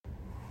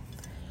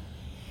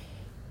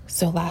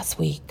So last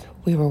week,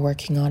 we were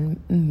working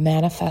on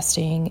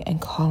manifesting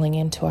and calling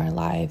into our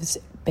lives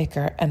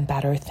bigger and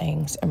better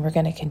things. And we're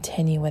going to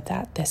continue with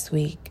that this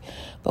week.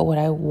 But what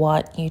I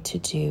want you to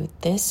do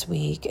this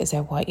week is I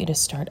want you to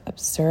start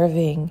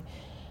observing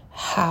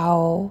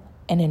how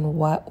and in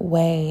what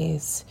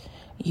ways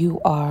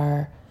you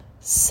are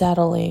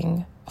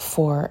settling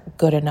for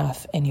good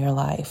enough in your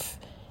life.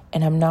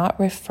 And I'm not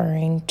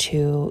referring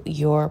to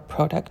your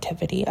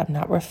productivity. I'm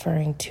not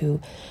referring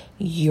to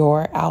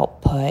your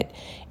output.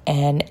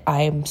 And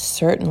I'm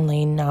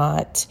certainly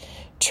not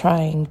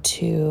trying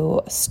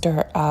to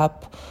stir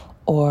up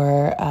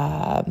or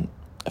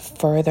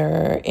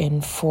further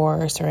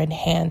enforce or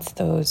enhance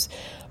those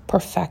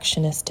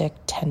perfectionistic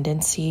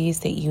tendencies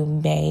that you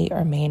may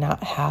or may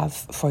not have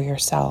for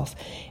yourself.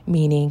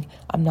 Meaning,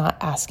 I'm not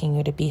asking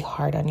you to be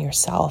hard on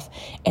yourself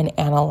and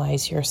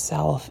analyze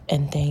yourself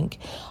and think,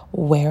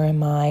 where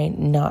am I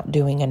not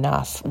doing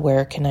enough?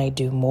 Where can I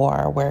do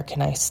more? Where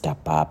can I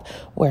step up?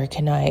 Where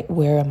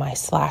am I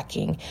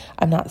slacking?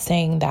 I'm not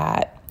saying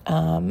that.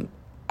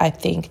 I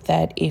think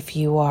that if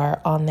you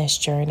are on this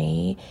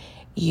journey,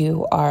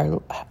 you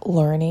are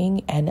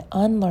learning and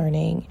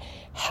unlearning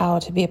how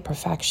to be a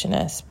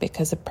perfectionist,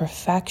 because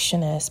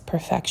perfectionist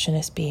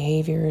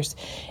behaviors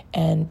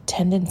and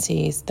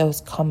tendencies, those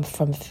come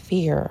from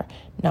fear,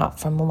 not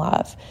from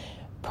love.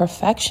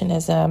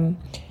 Perfectionism,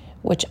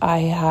 which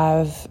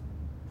I'm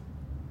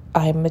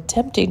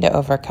attempting to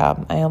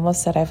overcome. I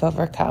almost said I've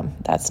overcome.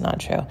 That's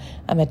not true.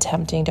 I'm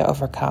attempting to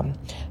overcome.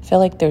 I feel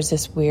like there's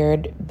this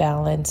weird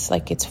balance,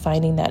 like it's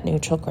finding that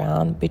neutral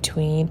ground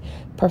between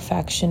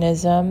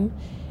perfectionism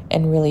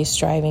and really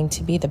striving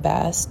to be the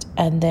best,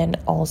 and then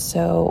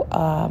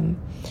also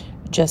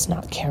just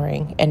not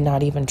caring and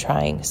not even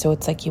trying. So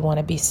it's like you want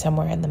to be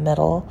somewhere in the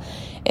middle.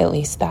 At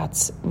least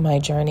that's my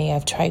journey.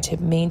 I've tried to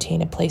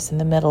maintain a place in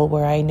the middle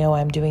where I know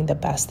I'm doing the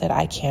best that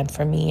I can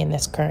for me in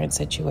this current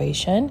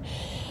situation.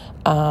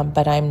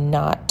 But I'm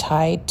not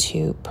tied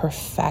to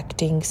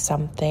perfecting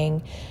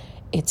something.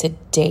 It's a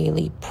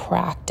daily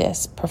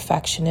practice.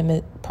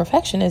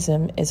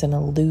 Perfectionism is an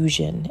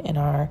illusion in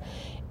our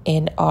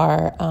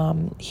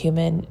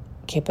human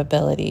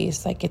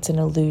capabilities. Like, it's an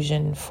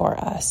illusion for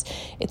us.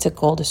 It's a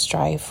goal to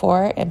strive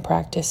for, and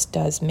practice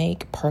does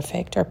make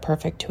perfect, or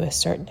perfect to a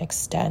certain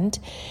extent.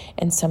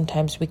 And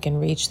sometimes we can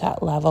reach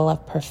that level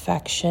of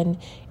perfection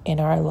in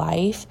our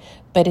life,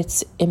 but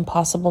it's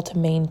impossible to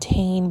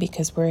maintain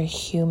because we're a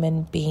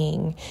human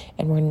being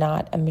and we're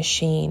not a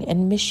machine.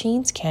 And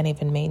machines can't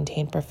even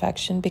maintain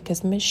perfection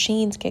because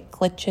machines get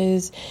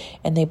glitches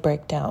and they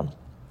break down.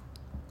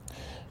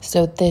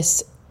 So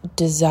this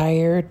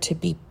desire to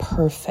be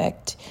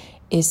perfect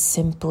is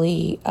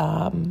simply,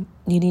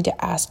 you need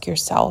to ask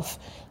yourself,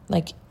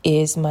 like,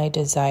 is my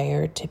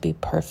desire to be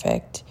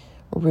perfect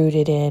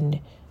rooted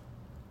in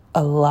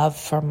a love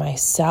for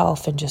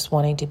myself and just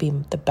wanting to be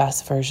the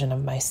best version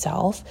of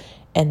myself?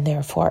 And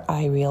therefore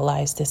I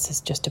realize this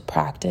is just a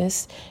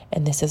practice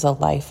and this is a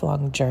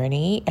lifelong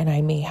journey. And I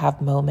may have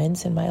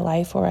moments in my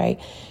life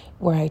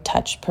where I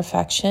touch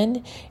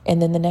perfection,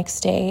 and then the next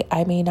day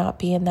I may not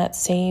be in that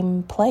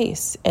same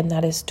place. And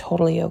that is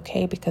totally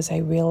okay, because I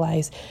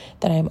realize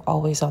that I'm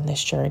always on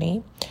this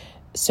journey.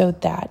 So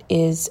that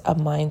is a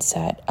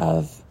mindset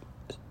of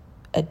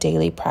a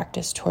daily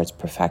practice towards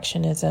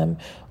perfectionism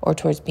or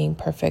towards being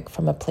perfect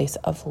from a place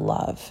of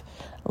love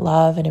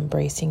and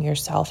embracing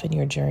yourself and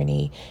your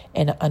journey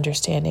and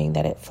understanding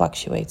that it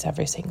fluctuates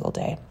every single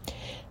day.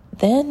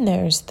 Then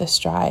there's the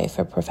strive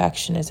for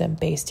perfectionism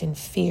based in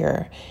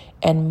fear.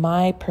 And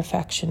my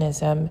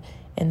perfectionism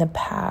in the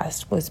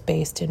past was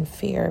based in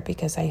fear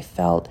because I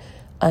felt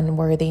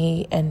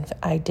unworthy and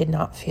I did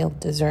not feel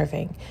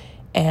deserving.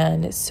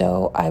 And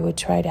so I would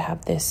try to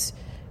have this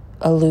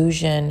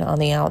illusion on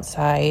the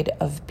outside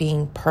of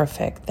being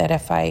perfect, that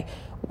if I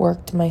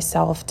worked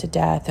myself to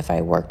death, if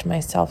I worked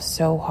myself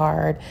so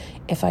hard,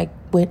 if I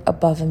went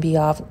above and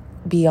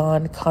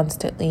beyond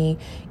constantly,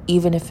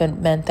 even if it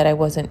meant that I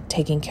wasn't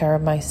taking care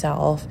of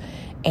myself,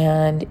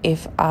 and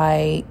if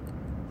I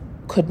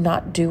could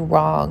not do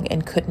wrong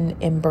and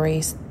couldn't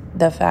embrace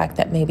the fact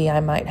that maybe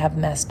I might have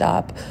messed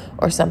up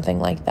or something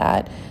like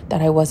that,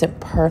 that I wasn't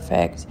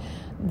perfect.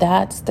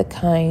 That's the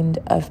kind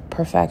of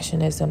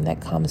perfectionism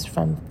that comes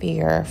from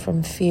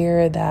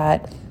fear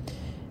that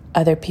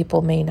other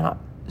people may not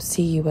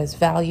see you as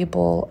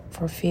valuable,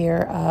 for fear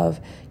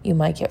of you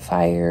might get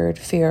fired,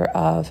 fear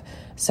of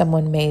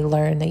someone may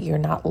learn that you're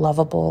not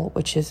lovable,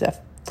 which is a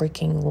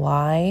freaking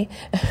lie.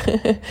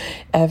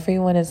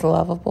 Everyone is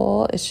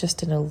lovable. It's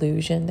just an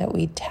illusion that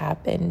we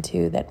tap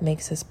into that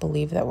makes us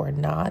believe that we're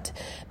not.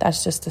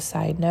 That's just a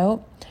side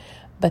note.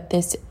 But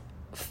this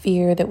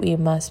fear that we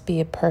must be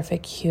a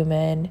perfect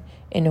human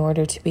in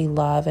order to be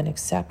loved and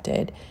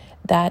accepted,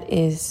 that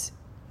is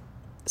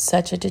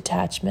such a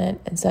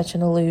detachment and such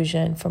an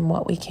illusion from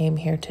what we came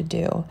here to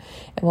do.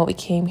 And what we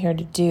came here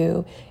to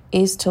do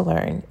is to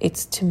learn.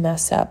 It's to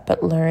mess up,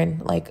 but learn,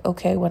 like,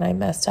 okay, when I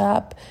messed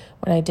up,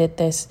 when I did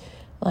this,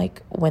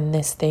 like when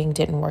this thing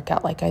didn't work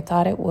out like I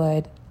thought it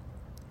would,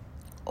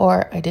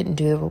 or I didn't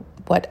do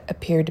what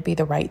appeared to be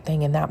the right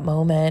thing in that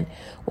moment?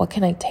 What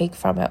can I take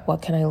from it?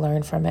 What can I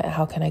learn from it?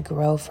 How can I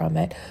grow from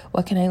it?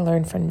 What can I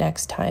learn for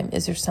next time?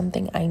 Is there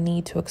something I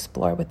need to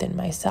explore within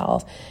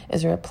myself?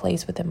 Is there a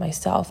place within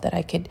myself that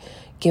I could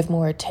give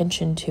more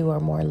attention to or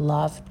more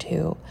love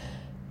to?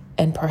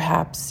 And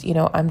perhaps,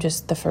 I'm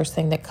just, the first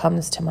thing that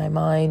comes to my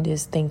mind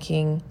is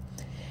thinking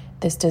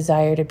this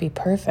desire to be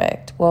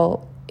perfect.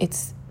 Well,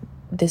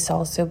 this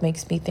also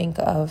makes me think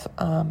of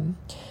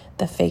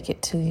the fake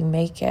it till you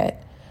make it.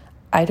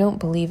 I don't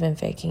believe in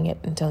faking it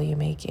until you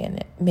make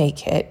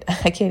it.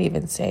 I can't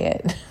even say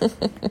it.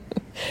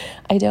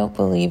 I don't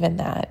believe in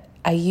that.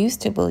 I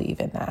used to believe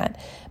in that.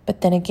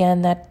 But then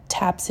again, that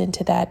taps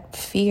into that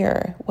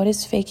fear. What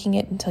is faking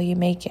it until you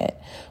make it?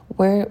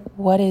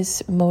 What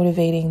is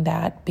motivating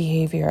that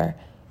behavior?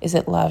 Is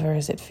it love or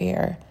is it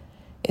fear?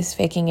 Is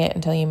faking it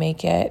until you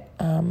make it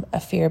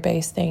a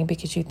fear-based thing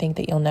because you think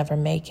that you'll never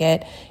make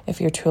it if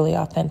you're truly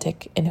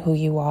authentic in who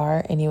you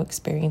are and you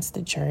experience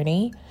the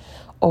journey?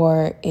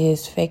 Or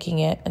is faking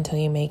it until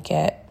you make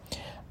it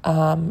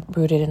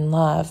rooted in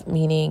love,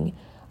 meaning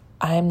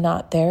I'm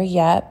not there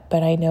yet,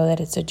 but I know that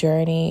it's a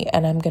journey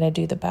and I'm going to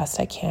do the best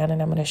I can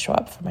and I'm going to show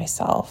up for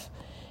myself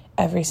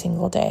every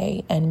single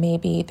day. And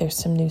maybe there's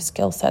some new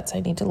skill sets I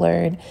need to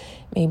learn.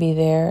 Maybe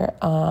there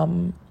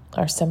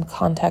are some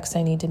contacts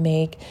I need to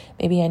make.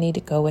 Maybe I need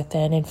to go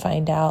within and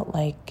find out,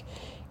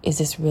 does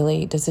this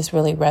really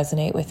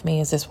resonate with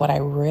me? Is this what I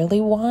really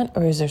want?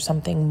 Or is there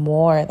something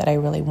more that I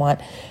really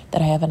want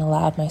that I haven't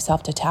allowed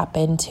myself to tap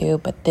into?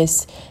 But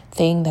this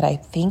thing that I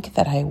think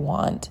that I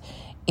want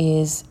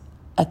is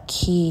a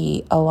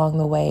key along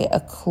the way,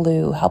 a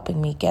clue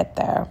helping me get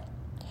there.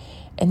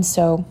 And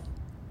so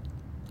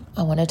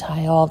I want to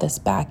tie all this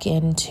back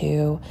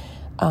into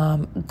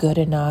good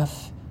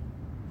enough.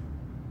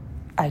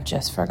 I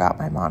just forgot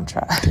my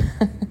mantra.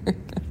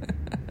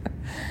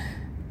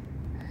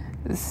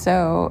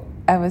 So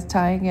I was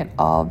tying it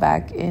all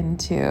back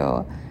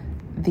into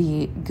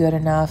the good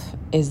enough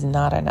is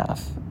not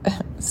enough.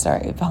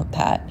 Sorry about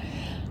that.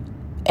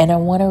 And I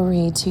want to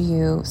read to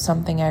you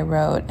something I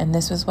wrote, and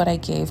this was what I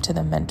gave to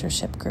the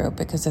mentorship group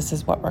because this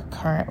is what we're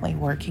currently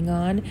working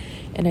on.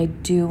 And I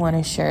do want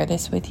to share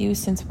this with you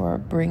since we're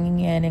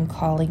bringing in and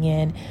calling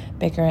in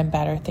bigger and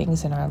better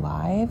things in our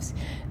lives,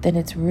 then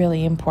it's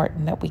really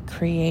important that we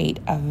create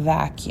a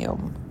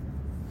vacuum.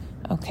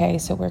 Okay,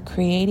 so we're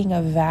creating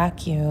a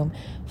vacuum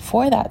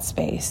for that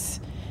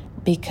space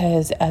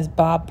because, as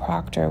Bob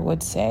Proctor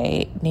would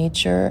say,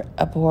 nature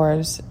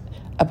abhors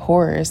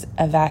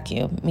a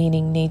vacuum,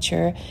 meaning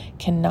nature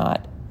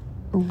cannot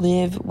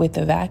live with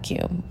a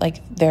vacuum.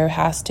 There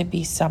has to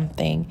be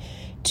something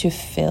to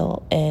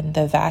fill in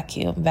the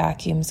vacuum.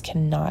 Vacuums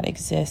cannot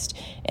exist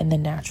in the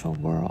natural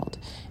world.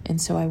 And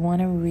so I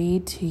want to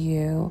read to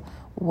you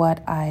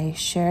what I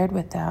shared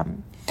with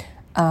them.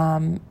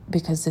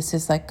 Because this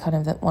is kind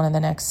of one of the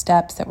next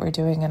steps that we're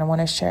doing. And I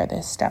want to share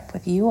this step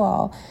with you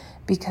all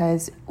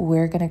because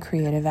we're going to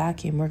create a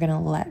vacuum. We're going to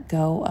let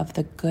go of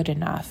the good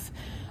enough.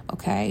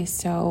 Okay.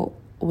 So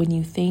when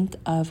you think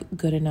of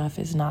good enough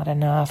is not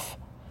enough,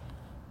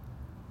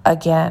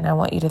 again, I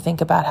want you to think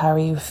about how are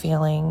you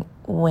feeling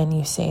when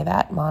you say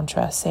that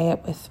mantra. Say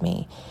it with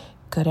me.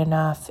 Good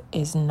enough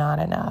is not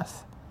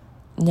enough.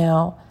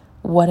 Now,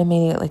 what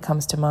immediately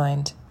comes to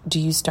mind? Do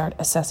you start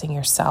assessing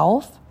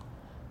yourself?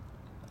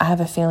 I have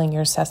a feeling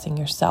you're assessing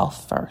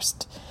yourself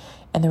first.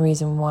 And the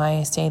reason why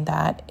I say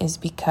that is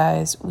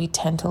because we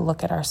tend to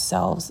look at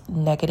ourselves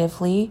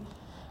negatively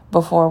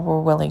before we're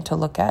willing to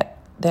look at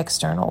the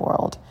external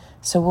world.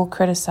 So we'll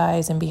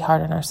criticize and be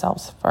hard on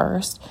ourselves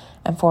first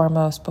and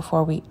foremost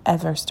before we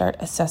ever start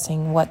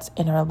assessing what's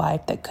in our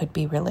life that could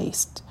be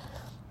released.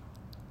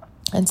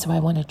 And so I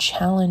want to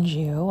challenge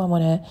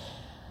you.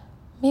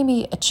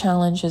 Maybe a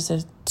challenge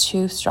is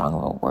too strong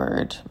of a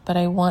word, but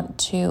I want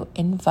to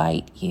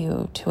invite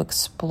you to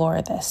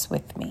explore this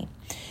with me.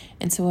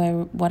 And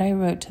so what I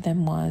wrote to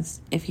them was,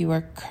 if you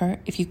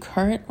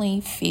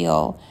currently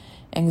feel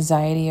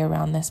anxiety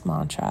around this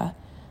mantra,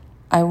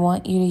 I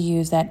want you to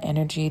use that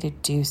energy to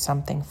do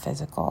something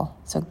physical.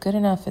 So good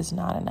enough is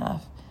not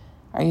enough.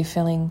 Are you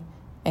feeling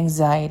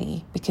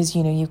anxiety? Because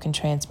you can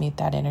transmute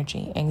that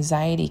energy.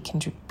 Anxiety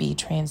can be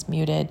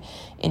transmuted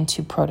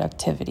into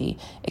productivity.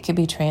 It can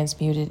be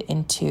transmuted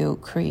into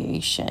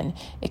creation.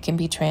 It can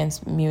be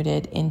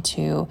transmuted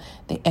into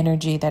the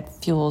energy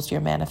that fuels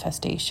your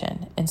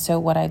manifestation. And so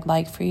what I'd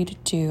like for you to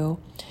do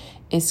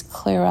is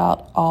clear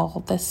out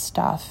all the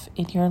stuff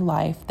in your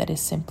life that is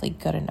simply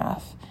good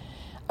enough.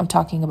 I'm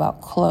talking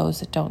about clothes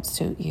that don't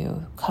suit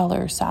you,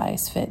 color,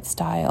 size, fit,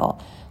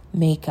 style,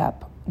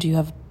 makeup. Do you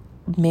have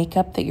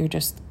makeup that you're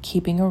just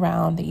keeping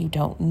around that you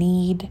don't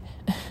need?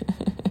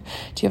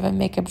 Do you have a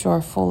makeup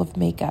drawer full of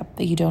makeup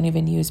that you don't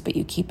even use, but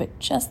you keep it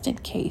just in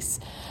case?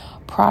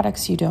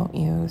 products you don't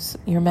use,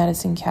 your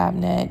medicine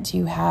cabinet? Do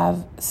you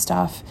have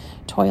stuff,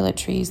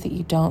 toiletries that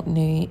you don't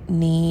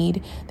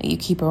need that you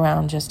keep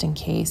around just in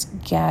case?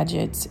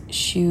 Gadgets,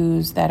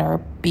 shoes that are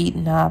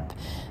beaten up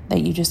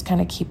that you just kind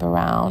of keep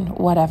around,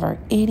 whatever.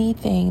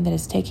 Anything that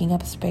is taking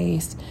up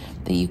space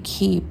that you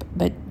keep,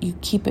 but you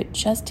keep it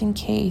just in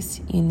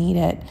case you need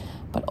it,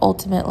 but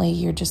ultimately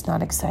you're just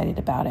not excited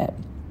about it.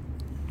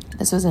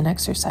 This was an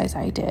exercise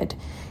I did,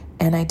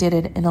 and I did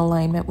it in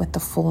alignment with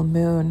the full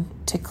moon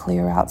to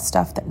clear out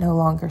stuff that no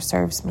longer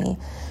serves me.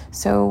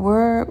 So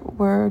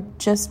we're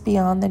just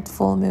beyond the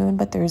full moon,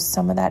 but there's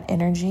some of that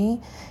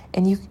energy,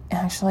 and you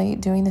actually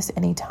doing this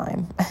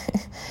anytime.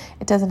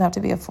 It doesn't have to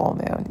be a full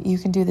moon. You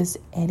can do this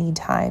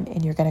anytime,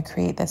 and you're going to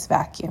create this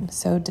vacuum.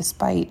 So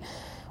despite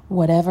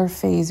whatever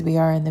phase we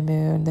are in the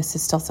moon, this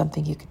is still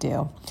something you could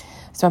do.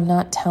 So I'm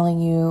not telling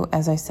you,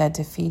 as I said,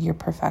 to feed your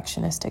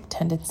perfectionistic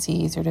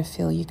tendencies or to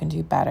feel you can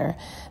do better.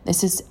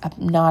 This is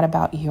not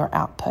about your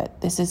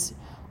output. This is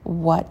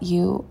what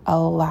you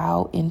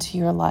allow into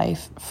your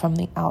life from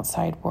the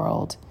outside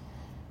world.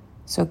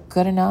 So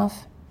good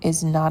enough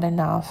is not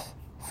enough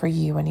for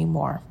you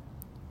anymore.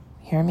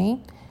 Hear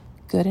me?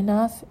 Good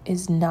enough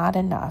is not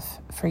enough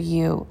for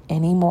you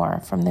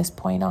anymore. From this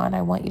point on,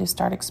 I want you to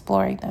start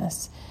exploring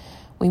this.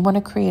 We want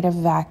to create a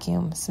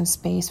vacuum, some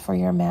space for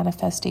your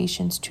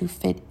manifestations to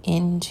fit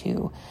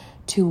into,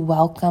 to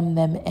welcome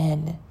them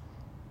in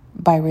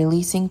by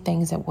releasing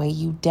things that weigh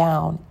you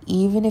down.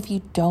 Even if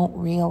you don't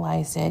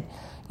realize it,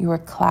 you are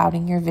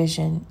clouding your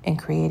vision and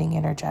creating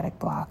energetic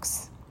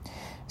blocks.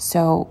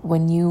 So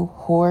when you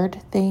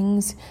hoard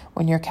things,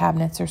 when your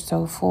cabinets are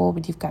so full,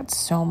 but you've got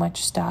so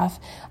much stuff,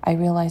 I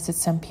realize that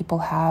some people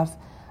have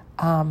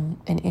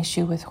an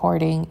issue with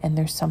hoarding, and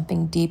there's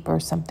something deeper,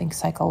 something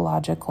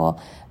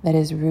psychological that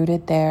is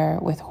rooted there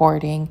with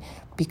hoarding,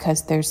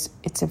 because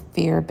it's a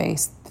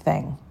fear-based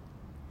thing.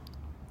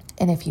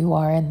 And if you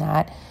are in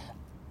that,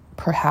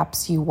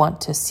 perhaps you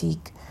want to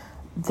seek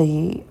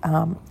the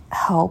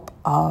help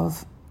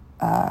of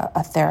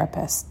a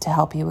therapist to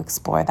help you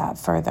explore that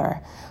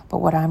further. But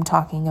what I'm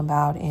talking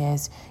about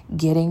is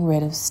getting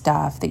rid of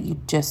stuff that you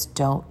just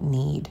don't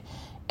need,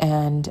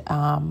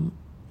 and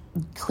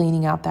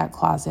cleaning out that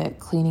closet,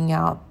 cleaning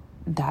out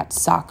that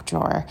sock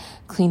drawer,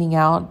 cleaning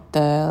out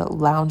the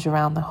lounge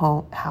around the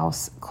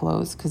house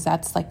clothes, because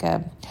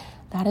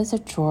that is a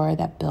drawer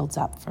that builds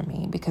up for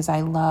me, because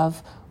I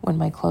love when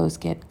my clothes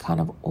get kind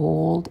of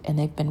old and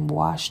they've been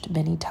washed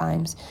many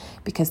times,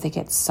 because they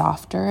get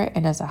softer.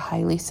 And as a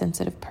highly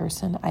sensitive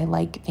person, I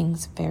like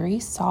things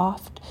very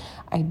soft.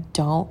 I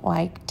don't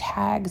like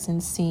tags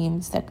and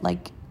seams that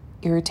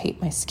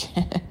irritate my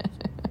skin.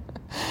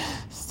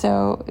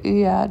 So,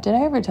 yeah, did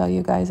I ever tell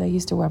you guys I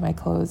used to wear my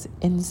clothes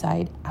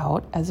inside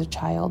out as a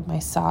child, my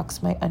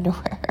socks, my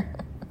underwear?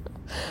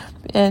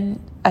 And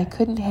I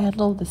couldn't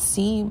handle the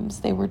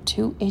seams. They were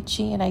too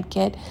itchy, and I'd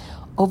get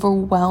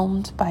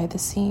overwhelmed by the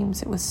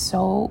seams. It was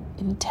so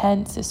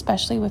intense,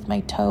 especially with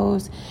my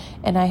toes.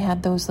 And I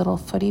had those little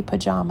footy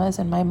pajamas,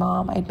 and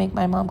I'd make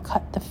my mom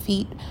cut the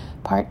feet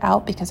part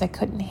out because I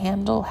couldn't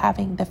handle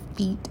having the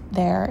feet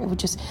there.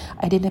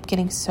 I'd end up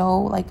getting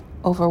so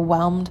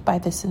overwhelmed by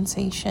the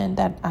sensation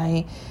that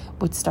I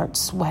would start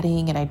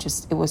sweating, and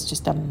it was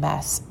just a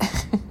mess.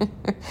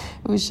 It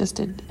was just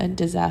a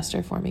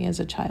disaster for me as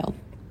a child.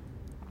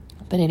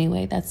 But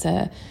anyway,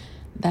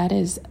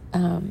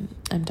 I'm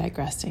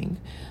digressing,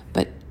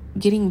 but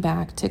getting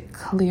back to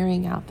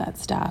clearing out that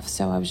stuff.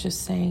 So I was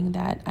just saying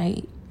that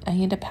I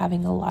end up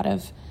having a lot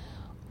of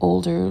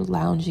older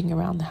lounging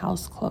around the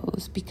house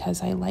clothes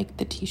because I like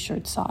the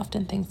t-shirt soft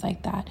and things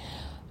like that,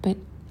 but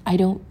I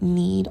don't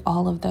need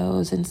all of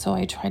those. And so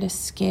I try to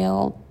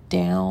scale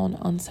down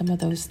on some of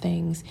those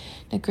things.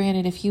 Now,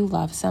 granted, if you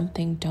love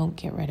something, don't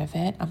get rid of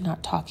it. I'm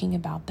not talking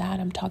about that.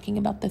 I'm talking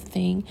about the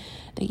thing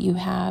that you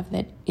have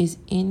that is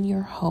in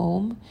your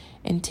home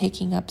and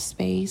taking up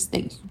space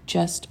that you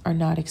just are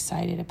not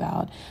excited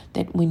about.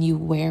 That when you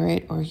wear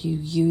it or you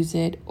use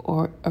it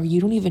or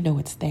you don't even know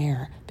it's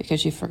there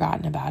because you've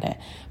forgotten about it,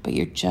 but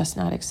you're just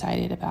not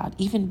excited about.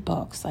 Even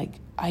books.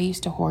 I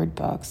used to hoard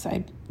books.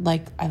 I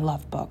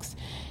love books.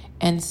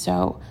 And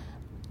so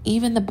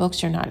even the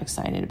books you're not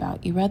excited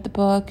about. You read the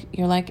book,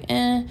 you're like,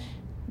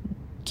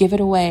 give it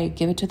away,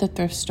 give it to the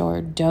thrift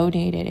store,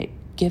 donate it,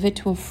 give it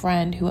to a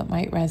friend who it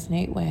might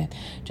resonate with.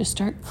 Just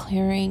start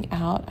clearing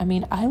out.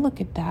 I look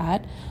at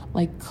that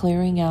like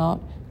clearing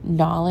out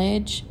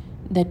knowledge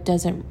that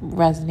doesn't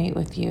resonate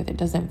with you, that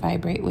doesn't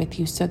vibrate with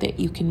you, so that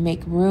you can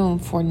make room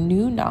for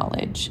new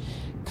knowledge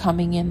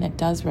coming in that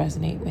does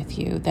resonate with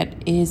you, that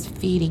is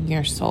feeding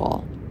your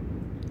soul.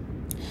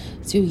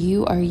 So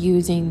you are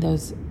using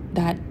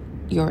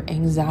your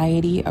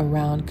anxiety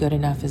around good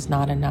enough is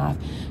not enough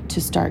to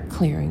start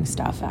clearing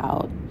stuff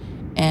out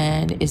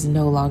and is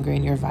no longer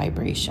in your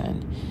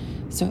vibration.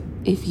 So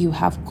if you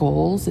have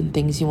goals and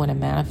things you want to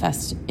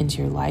manifest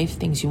into your life,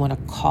 things you want to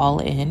call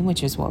in,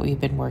 which is what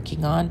we've been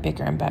working on,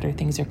 bigger and better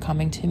things are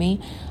coming to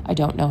me. I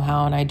don't know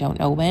how and I don't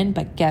know when,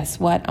 but guess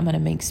what? I'm going to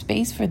make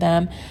space for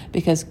them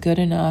because good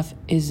enough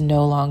is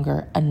no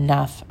longer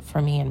enough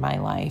for me in my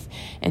life.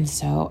 And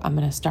so I'm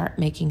going to start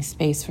making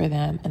space for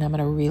them, and I'm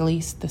going to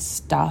release the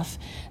stuff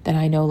that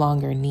I no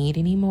longer need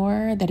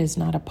anymore, that is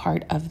not a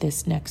part of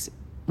this next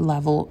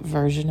level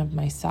version of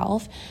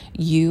myself,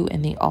 you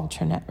in the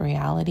alternate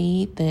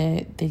reality,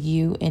 the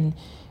you in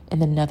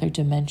another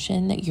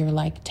dimension that you're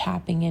like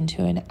tapping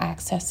into and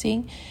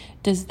accessing.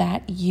 Does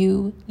that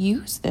you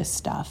use this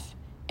stuff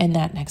in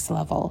that next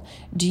level?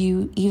 Do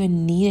you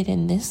even need it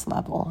in this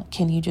level?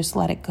 Can you just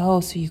let it go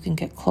so you can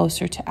get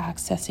closer to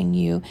accessing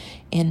you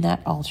in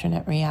that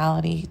alternate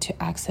reality, to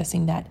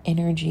accessing that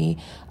energy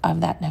of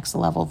that next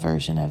level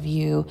version of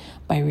you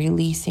by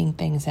releasing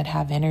things that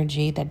have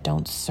energy that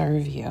don't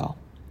serve you?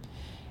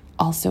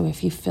 Also,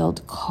 if you feel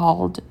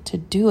called to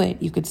do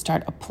it, you could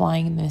start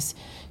applying this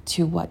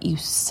to what you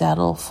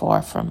settle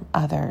for from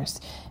others.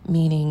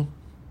 Meaning,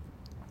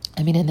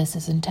 and this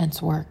is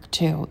intense work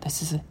too.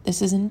 This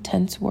is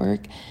intense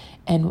work.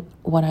 And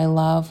what I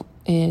love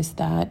is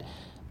that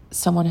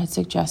someone had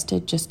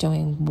suggested just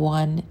doing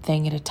one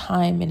thing at a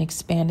time and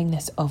expanding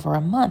this over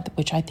a month,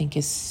 which I think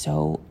is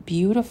so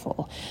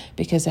beautiful.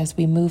 Because as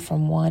we move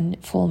from one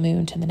full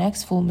moon to the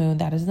next full moon,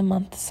 that is the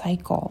month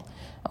cycle.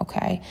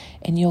 Okay.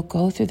 And you'll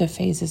go through the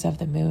phases of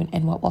the moon.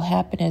 And what will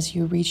happen as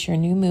you reach your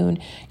new moon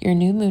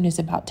is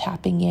about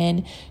tapping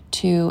in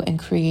to and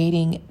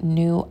creating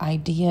new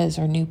ideas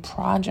or new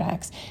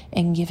projects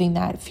and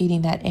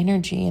feeding that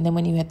energy. And then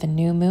when you hit the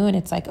new moon,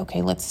 it's like,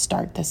 okay, let's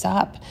start this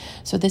up.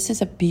 So this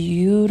is a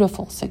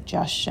beautiful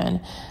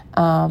suggestion.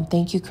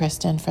 Thank you,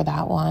 Kristen, for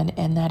that one.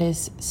 And that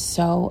is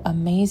so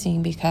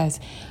amazing because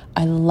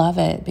I love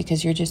it,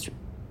 because you're just,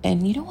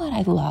 and you know what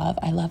I love?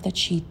 I love that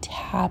she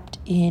tapped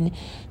in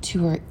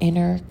to her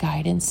inner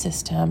guidance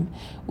system,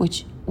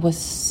 which was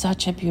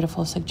such a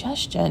beautiful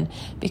suggestion,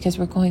 because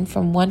we're going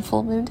from one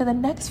full moon to the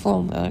next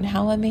full moon.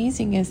 How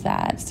amazing is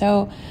that?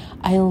 So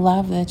I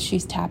love that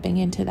she's tapping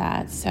into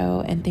that.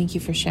 So, and thank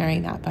you for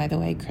sharing that, by the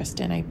way,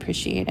 Kristen. I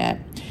appreciate it.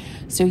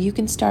 So you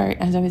can start,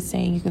 as I was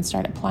saying, you can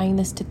start applying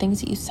this to things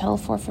that you settle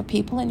for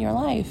people in your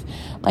life.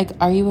 Like,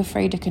 are you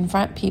afraid to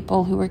confront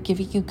people who are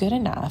giving you good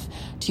enough?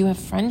 Do you have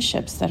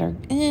friendships that are,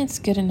 it's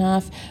good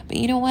enough, but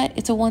you know what?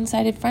 It's a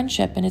one-sided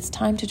friendship, and it's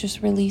time to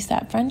just release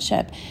that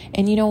friendship.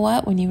 And you know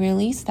what? When you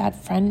release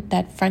that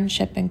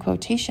friendship in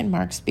quotation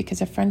marks, because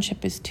a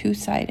friendship is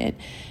two-sided,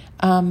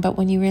 but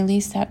when you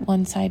release that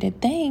one-sided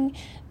thing,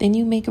 then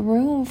you make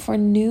room for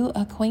new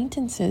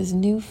acquaintances,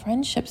 new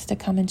friendships to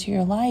come into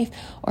your life.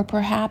 Or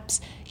perhaps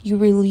you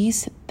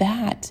release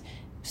that,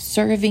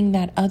 serving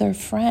that other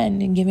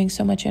friend and giving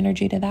so much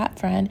energy to that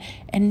friend.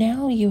 And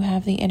now you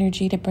have the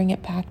energy to bring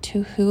it back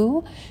to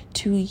who?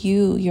 To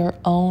you, your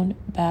own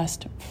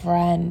best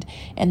friend.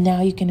 And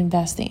now you can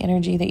invest the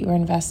energy that you're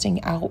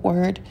investing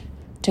outward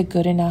to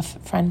good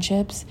enough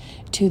friendships,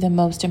 to the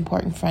most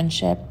important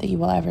friendship that you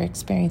will ever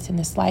experience in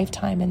this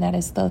lifetime, and that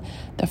is the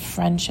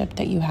friendship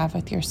that you have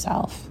with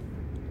yourself.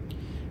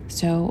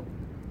 So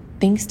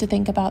things to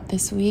think about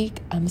this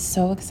week. I'm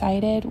so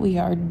excited. We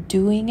are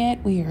doing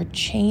it. We are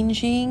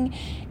changing.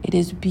 It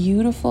is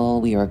beautiful.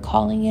 We are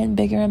calling in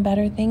bigger and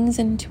better things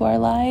into our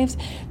lives,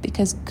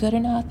 because good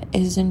enough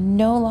is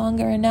no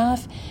longer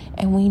enough.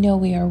 And we know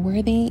we are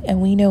worthy,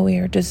 and we know we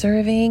are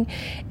deserving.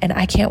 And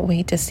I can't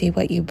wait to see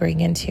what you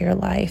bring into your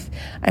life.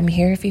 I'm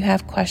here if you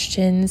have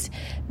questions.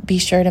 Be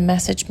sure to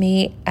message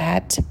me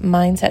at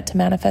Mindset to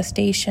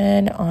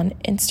Manifestation on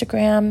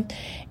Instagram.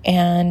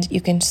 And you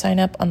can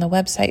sign up on the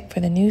website for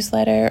the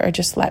newsletter, or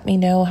just let me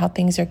know how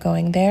things are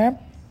going there.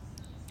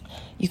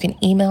 You can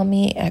email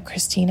me at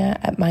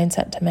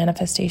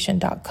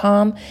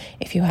Christina@mindsettomanifestation.com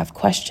if you have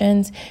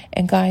questions.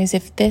 And guys,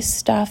 if this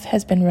stuff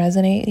has been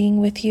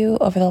resonating with you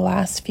over the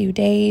last few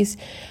days,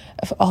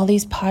 of all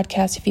these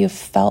podcasts, if you have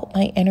felt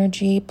my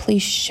energy,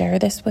 please share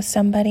this with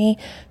somebody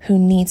who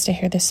needs to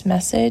hear this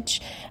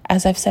message.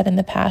 As I've said in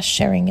the past,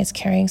 sharing is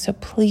caring. So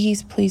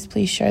please, please,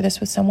 please share this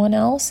with someone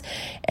else.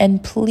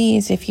 And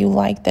please, if you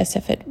like this,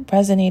 if it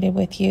resonated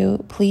with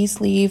you,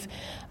 please leave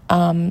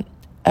a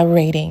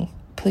rating.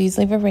 Please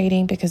leave a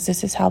rating, because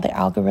this is how the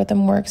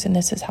algorithm works, and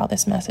this is how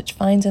this message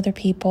finds other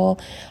people.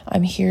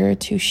 I'm here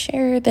to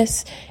share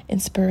this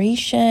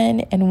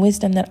inspiration and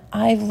wisdom that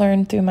I've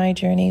learned through my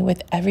journey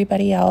with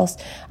everybody else.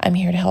 I'm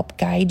here to help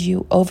guide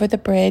you over the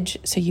bridge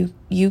so you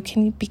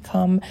can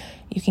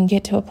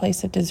get to a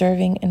place of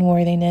deserving and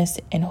worthiness,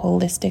 and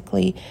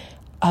holistically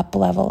up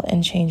level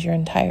and change your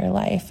entire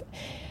life.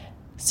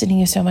 Sending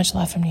you so much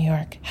love from New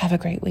York. Have a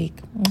great week.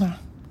 Mwah.